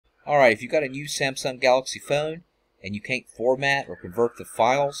Alright, if you've got a new Samsung Galaxy phone and you can't format or convert the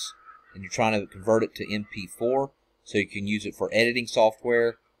files, and you're trying to convert it to MP4 so you can use it for editing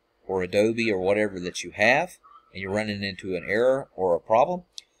software or Adobe or whatever that you have, and you're running into an error or a problem,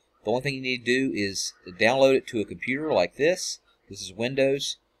 the only thing you need to do is download it to a computer like this. This is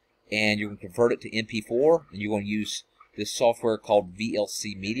Windows, and you're going to convert it to MP4, and you're going to use this software called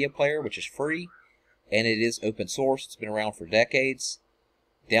VLC Media Player, which is free, and it is open source. It's been around for decades.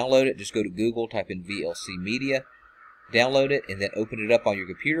 Download it. Just go to Google, type in VLC Media, download it, and then open it up on your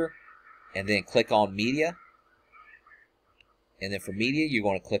computer, and then click on Media. And then for Media, you're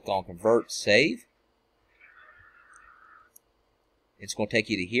going to click on Convert, Save. It's going to take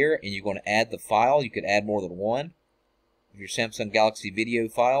you to here, and you're going to add the file. You could add more than one of your Samsung Galaxy video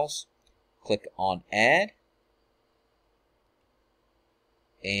files. Click on Add.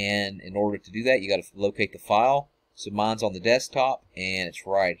 And in order to do that, you got to locate the file. So mine's on the desktop, and it's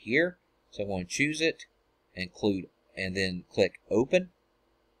right here. So I'm going to choose it, include, and then click Open.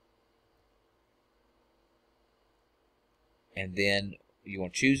 And then you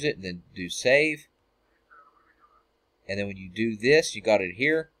want to choose it, and then do Save. And then when you do this, you got it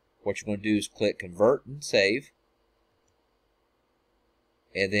here. What you're going to do is click Convert and Save.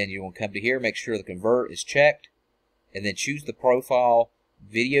 And then you want to come to here, make sure the Convert is checked, and then choose the profile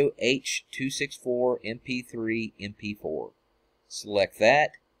Video H.264 MP3 MP4. Select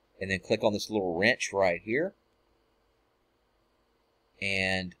that, and then click on this little wrench right here.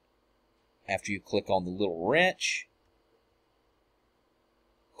 And after you click on the little wrench,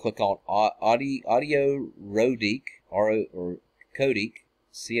 click on Audio Codec, or Codec,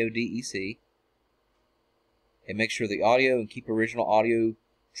 C-O-D-E-C, and make sure the audio and keep original audio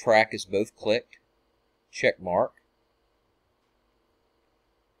track is both clicked. Check mark.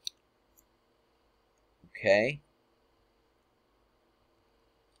 Okay.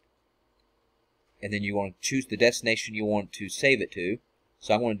 And then you want to choose the destination you want to save it to.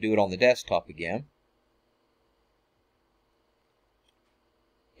 So I'm going to do it on the desktop again.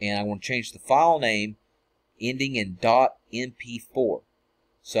 And I want to change the file name ending in .mp4.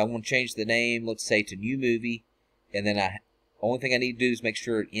 So I'm going to change the name, let's say, to New Movie, and then only thing I need to do is make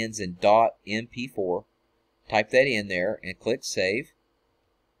sure it ends in .mp4. Type that in there and click Save.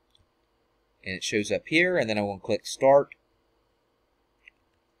 And it shows up here, and then I'm going to click Start.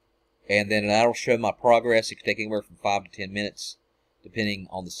 And then that'll show my progress. It can take anywhere from 5 to 10 minutes, depending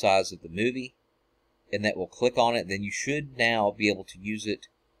on the size of the movie. And that will click on it. Then you should now be able to use it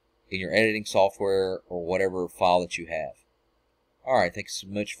in your editing software or whatever file that you have. Alright, thanks so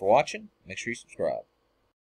much for watching. Make sure you subscribe.